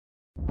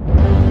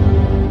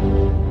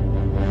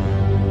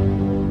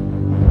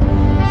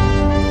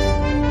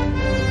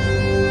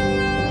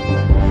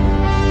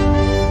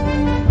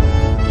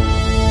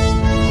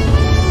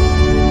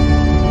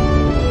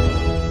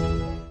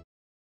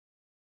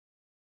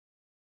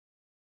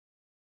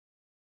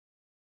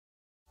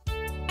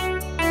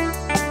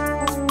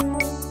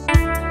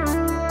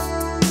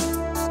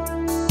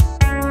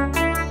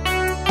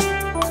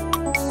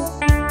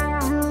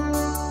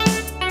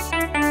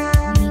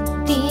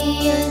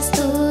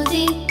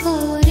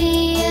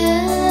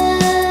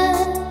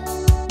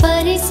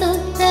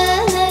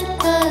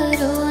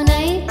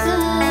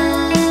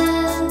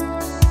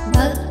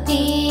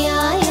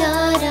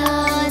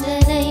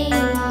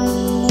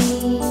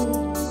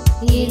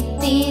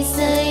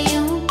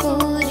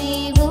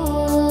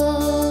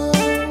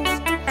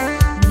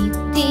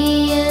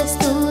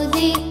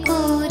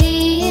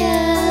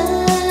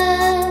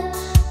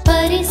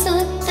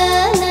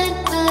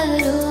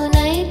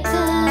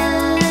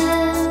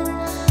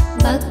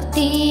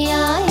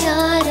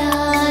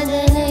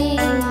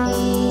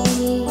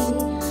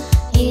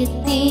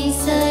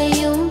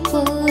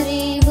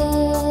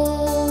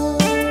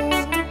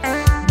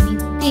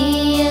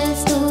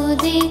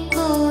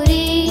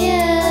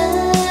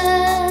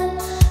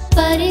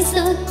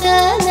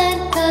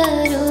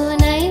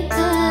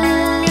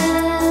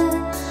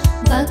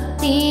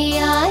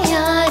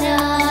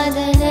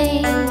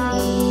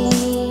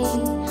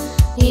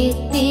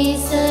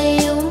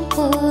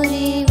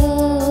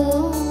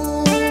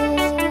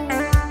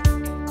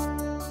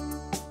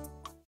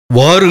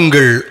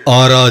வாருங்கள்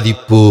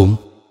ஆராதிப்போம்,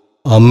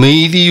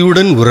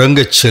 அமைதியுடன்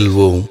உறங்கச்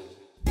செல்வோம்.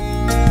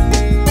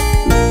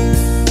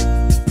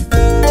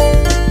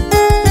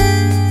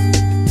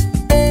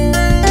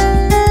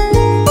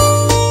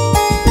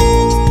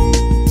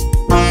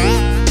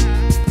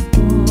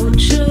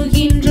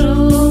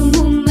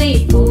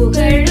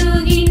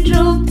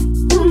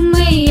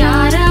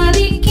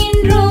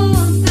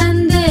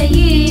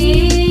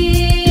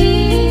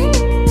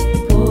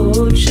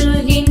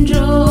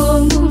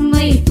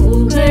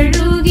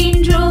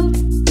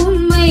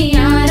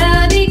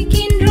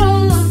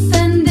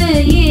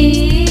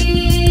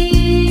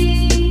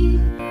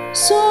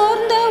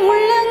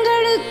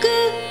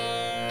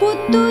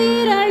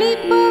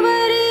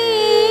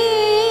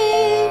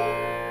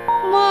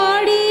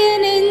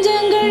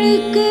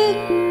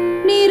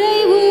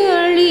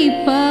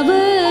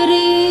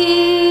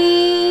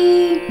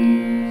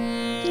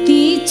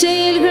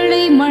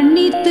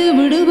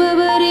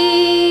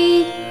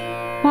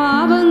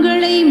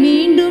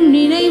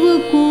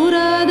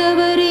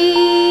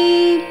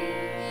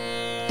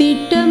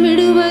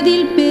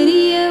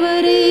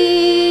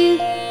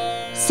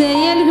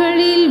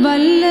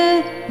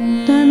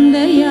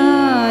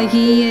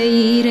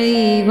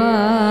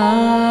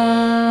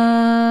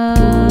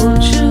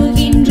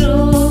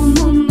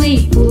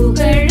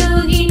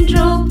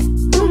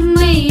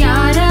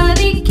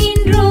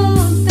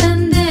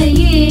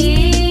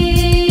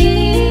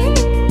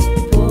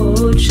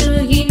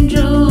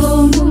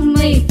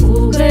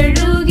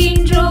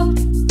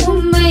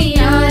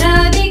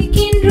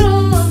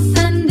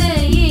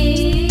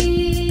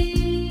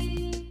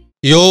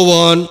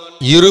 யோவான்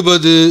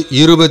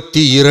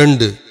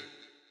 20:22.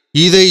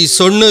 இதை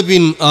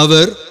சொன்னபின்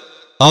அவர்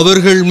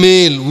அவர்கள்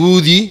மேல்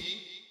ஊதி,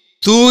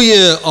 தூய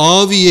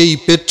ஆவியை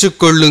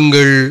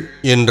பெற்றுக்கொள்ளுங்கள்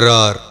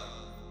என்றார்.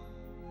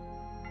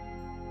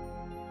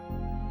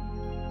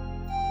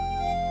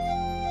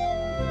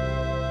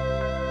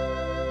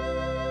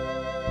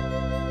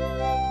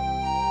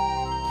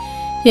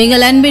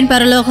 எங்கள் அன்பின்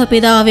பரலோக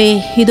பிதாவே,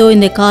 இதோ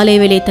இந்த காலை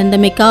வேளை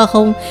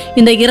தந்தமைக்காகவும்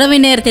இந்த இரவு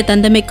நேரத்தை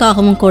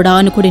தந்தமைக்காகவும்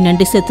கோடானு கூடி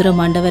நன்றி செலுத்துகிறோம்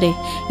ஆண்டவரே.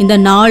 இந்த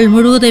நாள்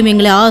முழுவதும்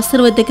எங்களை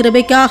ஆசீர்வதித்த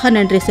கிருபைக்காக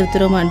நன்றி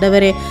செலுத்துகிறோம்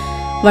ஆண்டவரே.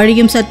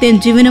 வழியும் சத்தியம்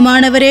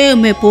ஜீவனுமானவரே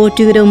உம்மை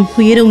போற்றுகிறோம்.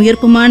 உயிரும்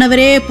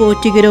உயிர்ப்புமானவரே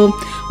போற்றுகிறோம்.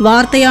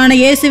 வார்த்தையான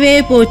இயேசுவே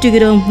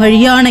போற்றுகிறோம்.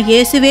 வழியான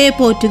இயேசுவே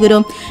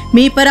போற்றுகிறோம்.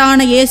 மீட்பரான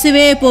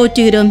இயேசுவே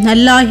போற்றுகிறோம்.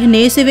 நல்லாயன்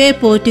இயேசுவே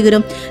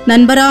போற்றுகிறோம்.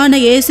 நண்பரான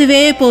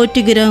இயேசுவே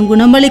போற்றுகிறோம்.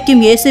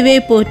 குணமளிக்கும் இயேசுவே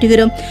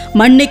போற்றுகிறோம்.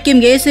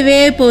 மன்னிக்கும் இயேசுவே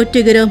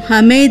போற்றுகிறோம்.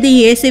 அமைதி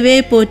இயேசுவே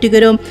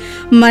போற்றுகிறோம்.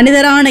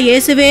 மனிதரான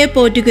இயேசுவே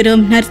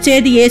போற்றுகிறோம்.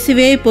 நற்செய்தி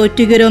இயேசுவே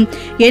போற்றுகிறோம்.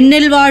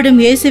 எண்ணில்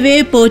வாடும் இயேசுவே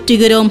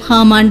போற்றுகிறோம்.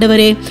 ஆம்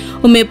ஆண்டவரே,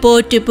 உம்மை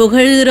போற்றி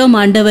புகழ்கிறோம்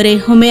ஆண்டவரே.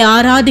 உம்மை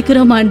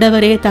ஆராதிக்கிறோம்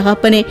ஆண்டவரே.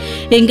 தகப்பனே,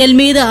 எங்கள்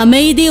மீது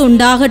அமைதி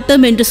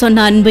உண்டாகட்டும் என்று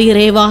சொன்ன அன்பு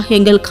இறைவா,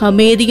 எங்களுக்கு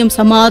அமைதியும்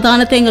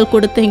சமாதானத்தை எங்கள்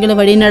கொடுத்து எங்களை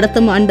வழி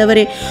நடத்தும்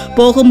ஆண்டவரே.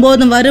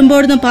 போகும்போதும்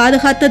வரும்போதும்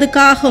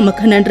பாதுகாத்ததுக்காக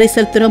உமக்கு நன்றி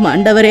செலுத்துகிறோம்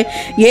ஆண்டவரே.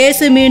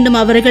 இயேசு மீண்டும்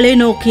அவர்களை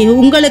நோக்கி,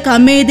 உங்களுக்கு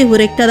அமைதி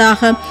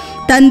உரைத்ததாக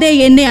தந்தை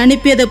என்னை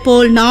அனுப்பியது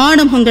போல்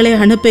நானும் உங்களை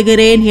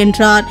அனுப்புகிறேன்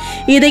என்றார்.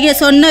 இதையே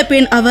சொன்ன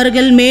பின்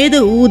அவர்கள் மீது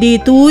ஊதி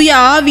தூய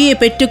ஆவியை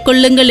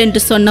பெற்றுக்கொள்ளுங்கள் என்று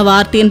சொன்ன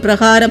வார்த்தையின்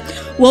பிரகாரம்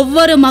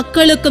ஒவ்வொரு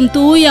மக்களுக்கும்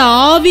தூய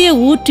ஆவியை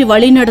ஊற்றி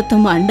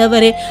வழிநடத்தும்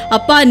ஆண்டவரே.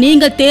 அப்பா,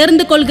 நீங்கள்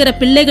தேர்ந்து கொள்கிற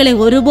பிள்ளைகளை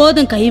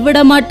ஒருபோதும் கைவிட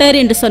மாட்டார்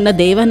என்று சொன்ன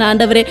தேவன்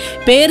ஆண்டவரே.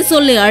 பேர்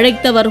சொல்லி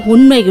அழைத்தவர்,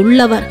 உண்மை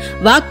உள்ளவர்,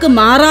 வாக்கு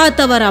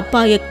மாறாதவர்.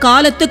 அப்பா,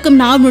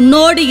 எக்காலத்துக்கும் நான்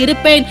உன்னோடு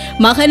இருப்பேன்.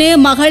 மகனே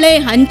மகளே,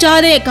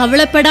 அஞ்சாதே,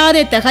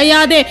 கவலைப்படாதே,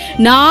 திகையாதே,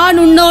 நான்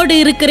உன்னோடு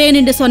இருக்கிறேன்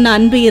என்று சொன்ன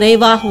அன்பு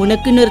இறைவா,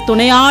 உனக்கு ஒரு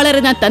துணையாளரை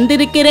நான்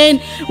தந்திருக்கிறேன்,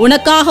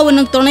 உனக்காக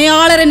உனக்கு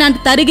துணையாளரை நான்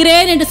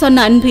தருகிறேன் என்று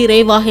சொன்ன அன்பு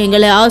இறைவா,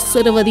 எங்களை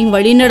ஆசீர்வதியும்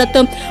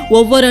வழிநடத்தும்.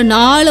 ஒவ்வொரு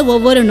நாளும்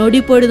ஒவ்வொரு நொடி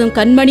பொழுதும்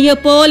கண்மணியை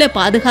போல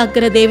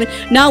பாதுகாக்கிற தேவன்.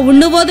 நான்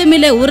உண்ணுவதும்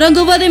இல்லை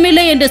உறங்குவதும்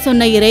இல்லை என்று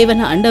சொன்ன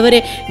இறைவன் ஆண்டவரே.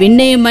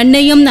 விண்ணையும்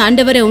மண்ணையும்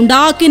ஆண்டவரை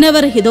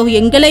உண்டாக்கினவர், இதோ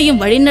எங்களையும்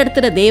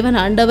வழிநடத்துகிற தேவன்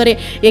ஆண்டவரே.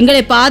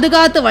 எங்களை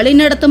பாதுகாத்து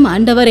வழிநடத்தும்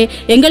ஆண்டவரே.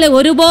 எங்களை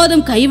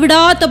ஒருபோதும்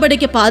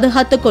கைவிடாதபடிக்கு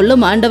பாதுகாத்து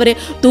கொள்ளும் ஆண்டவரே.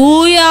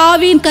 தூய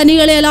ஆவியின்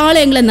கனிகளால்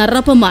எங்களை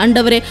நிரப்பும்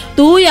ஆண்டவரே.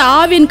 தூய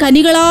ஆவியின்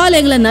கனிகளால்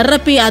எங்களை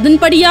நிரப்பி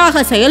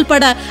அதன்படியாக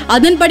செயல்பட,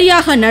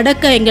 அதன்படியாக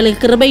நடக்க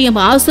எங்களுக்கு கிருபையும்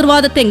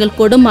ஆசீர்வாதத்தை எங்கள்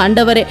கொடும்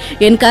ஆண்டவரே.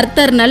 என்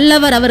கர்த்தர்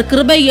நல்லவர், அவர்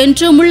கிருபை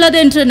என்றும் உள்ளது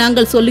என்று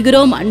நாங்கள்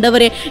சொல்கிறோம்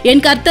ஆண்டவரே.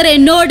 என் கர்த்தர்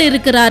என்னோடு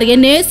இருக்கிறார்,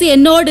 என் இயேசு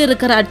என்னோடு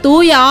இருக்கிறார்,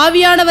 தூய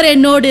ஆவியானவர்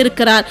என்னோடு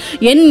இருக்கிறார்,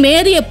 என்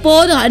மீது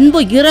எப்போது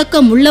அன்பு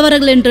இரக்கம்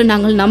உள்ளவர்கள் என்று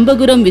நாங்கள்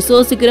நம்புகிறோம்,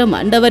 விசுவாசிக்கிறோம்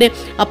ஆண்டவரே.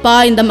 அப்பா,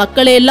 இந்த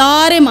மக்களை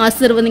எல்லாரையும்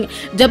ஆசீர்வதிங்க.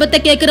 ஜெபத்தை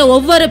கேட்கிற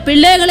ஒவ்வொரு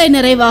பிள்ளைகளை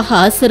நிறைவாக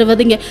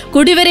ஆசீர்வதிங்க.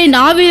 குடிவரை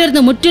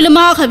நாவிலிருந்து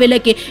முற்றிலுமாக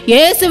விலக்கி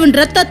இயேசுவின்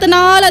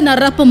இரத்தத்தினால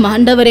நிரப்பும்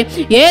ஆண்டவரே.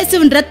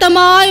 இயேசுவின்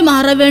இரத்தமாய்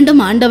மாற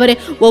வேண்டும் ஆண்டவரே.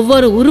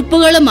 ஒவ்வொரு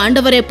உறுப்புகளும்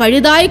ஆண்டவரே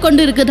பழுதாய்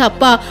கொண்டு இருக்குது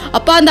அப்பா.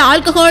 அப்பா, அந்த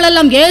ஆல்கஹால்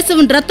எல்லாம்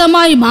இயேசுவின்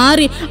இரத்தமாய்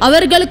மாறி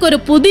அவர்களுக்கு ஒரு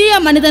புதிய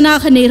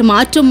மனிதனாக நீர்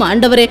மாற்றும்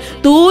ஆண்டவரே.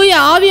 தூய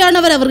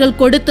ஆவியானவர் அவர்கள்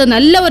கொடுத்து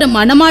நல்ல ஒரு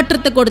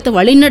மனமாற்றத்தை கொடுத்து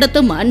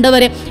வழிநடத்தும்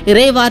ஆண்டவரே.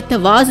 இறைவார்த்தை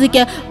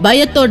வாசிக்க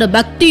பயத்தோடு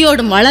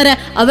பக்தியோடும் வளர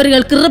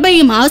அவர்கள்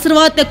கிருபையும்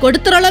ஆசீர்வாதத்தை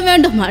கொடுத்துள்ள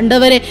வேண்டும்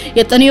ஆண்டவரே.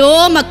 எத்தனையோ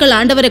மக்கள்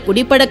ஆண்டவரை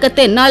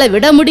குடிப்பழக்கத்தை என்னால்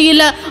விட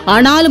முடியல,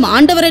 ஆனாலும்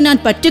ஆண்டவரை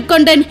நான்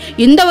பற்றிக்கொண்டேன்,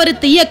 இந்த ஒரு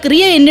தீய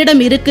கிரியை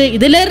என்னிடம் இருக்கு,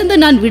 இதிலிருந்து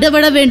நான்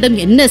விடுபட வேண்டும்,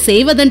 என்ன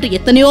செய்வதென்று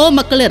எத்தனையோ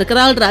மக்கள்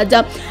இருக்கிறார்கள்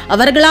ராஜா.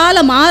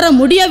 அவர்களால் மாற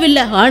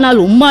முடியவில்லை,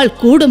 ஆனால் உம்மால்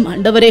கூடும்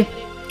ஆண்டவரே.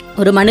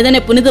 ஒரு மனிதனை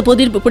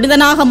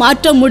புனிதனாக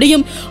மாற்ற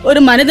முடியும், ஒரு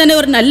மனிதனை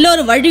ஒரு நல்ல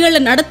ஒரு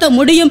வழிகளை நடத்த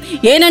முடியும்.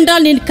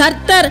 ஏனென்றால் நீ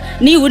கர்த்தர்,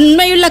 நீ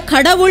உண்மையுள்ள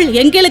கடவுள்,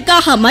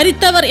 எங்களுக்காக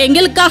மரித்தவர்,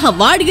 எங்களுக்காக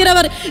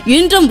வாழ்கிறவர்,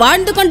 இன்றும்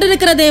வாழ்ந்து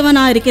கொண்டிருக்கிற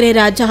தேவனா இருக்கிறே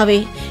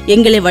ராஜாவே.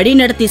 எங்களை வழி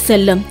நடத்தி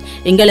செல்லும்,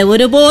 எங்களை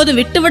ஒருபோதும்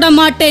விட்டுவிட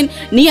மாட்டேன்,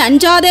 நீ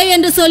அஞ்சாதே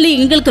என்று சொல்லி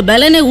எங்களுக்கு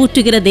பலனை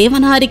ஊற்றுகிற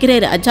தேவனா இருக்கிறே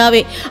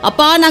ராஜாவே.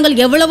 அப்பா, நாங்கள்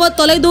எவ்வளவோ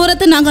தொலை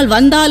தூரத்து நாங்கள்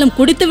வந்தாலும்,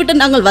 குடித்துவிட்டு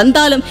நாங்கள்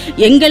வந்தாலும்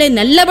எங்களை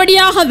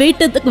நல்லபடியாக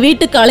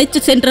வீட்டுக்கு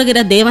அழைத்து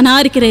சென்றுகிற தேவனா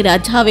இருக்கிறே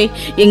ராஜாவே.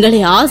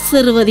 எங்களை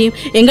ஆசீர்வதியும்,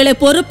 எங்களை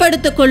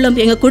பொறுப்படுத்திக் கொள்ளும்,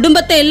 எங்கள்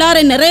குடும்பத்தை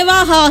எல்லாரும்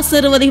நிறைவாக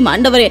ஆசீர்வதியும்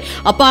ஆண்டவரே.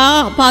 அப்பா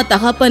அப்பா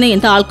தகப்பனே,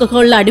 இந்த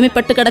ஆல்கஹாலில்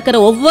அடிமைப்பட்டு கிடக்கிற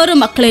ஒவ்வொரு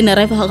மக்களையும்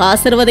நிறைவாக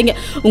ஆசீர்வதிங்க.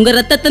 உங்க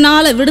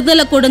ரத்தத்தினால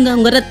விடுதலை கொடுங்க,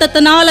 உங்க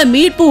ரத்தத்தினால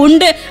மீட்பு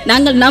உண்டு.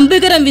 நாங்கள்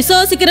நம்புகிறோம்,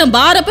 விசுவாசிக்கிறோம்,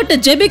 பாரப்பட்டு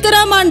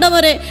ஜெபிக்கிறோம்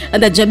ஆண்டவரே.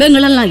 அந்த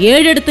ஜெபங்களெல்லாம்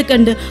ஏழெடுத்து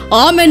கண்டு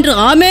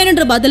ஆமென்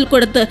என்று பதில்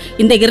கொடுத்து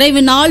இந்த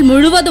இறைவு நாள்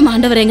முழுவதும்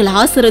ஆண்டவரை எங்கள்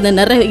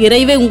ஆசீர்வாத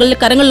இறைவை உங்கள்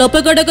கரங்கள்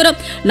ஒப்புக் கொடுக்கிறோம்.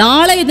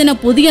 நாளைய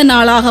தினம் புதிய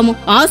நாளாகவும்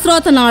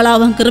ஆசீர்வாத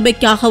நாளாகவும்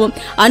கிருபைக்காகவும்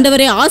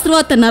ஆண்டவரே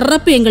ஆசீர்வாதத்தை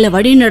நிரப்பி எங்களை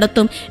வழி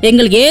நடத்தும்.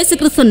 எங்கள் இயேசு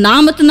கிறிஸ்து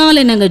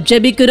நாமத்தினாலே நாங்கள்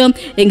ஜெபிக்கிறோம்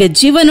எங்கள்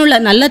ஜீவனுள்ள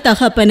நல்ல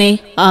தகப்பனே,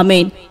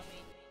 ஆமேன்.